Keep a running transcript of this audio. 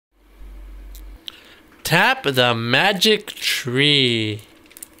Tap the magic tree.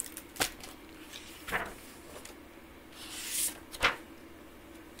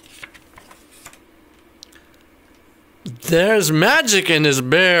 There's magic in this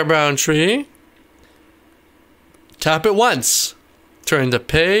bare brown tree. Tap it once. Turn the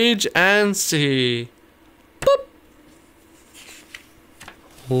page and see. Boop.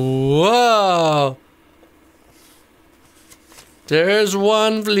 Whoa. There's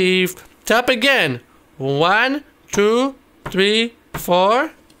one leaf. Tap again. 1, 2, 3,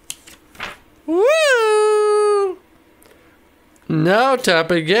 4. Woo! Now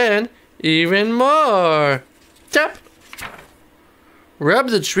tap again. Even more. Tap. Rub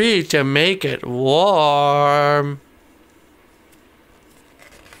the tree to make it warm.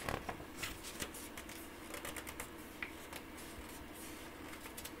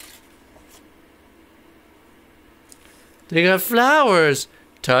 They got flowers.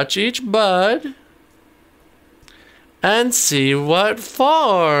 Touch each bud and see what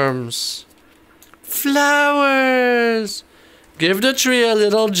forms. Flowers. Give the tree a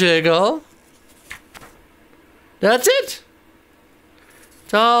little jiggle. That's it.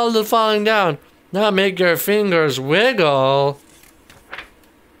 It's all falling down. Now make your fingers wiggle.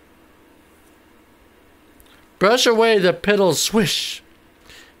 Brush away the petals swish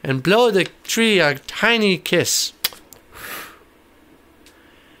and blow the tree a tiny kiss.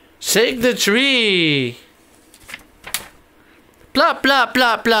 Shake the tree. Plop, plop,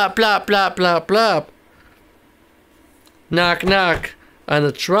 plop, plop, plop, plop, plop, plop. Knock, knock on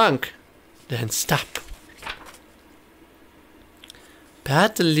the trunk. Then stop.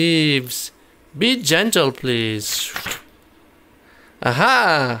 Pat the leaves. Be gentle, please.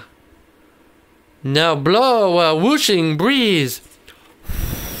 Aha! Now blow a whooshing breeze.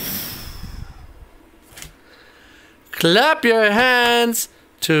 Clap your hands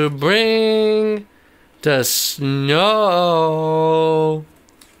to bring the snow.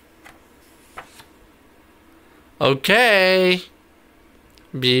 Okay.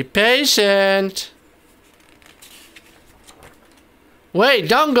 Be patient. Wait,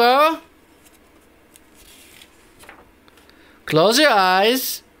 don't go. Close your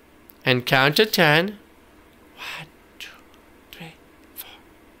eyes and count to 10. 1, 2, 3, 4,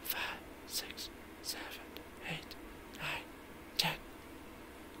 5, 6, 7, 8, 9, 10.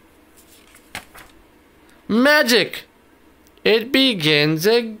 Magic! It begins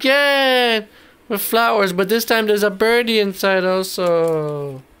again with flowers, but this time there's a birdie inside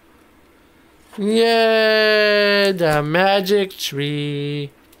also. Yay! The magic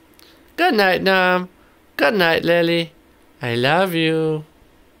tree. Good night, Nom. Good night, Lily. I love you.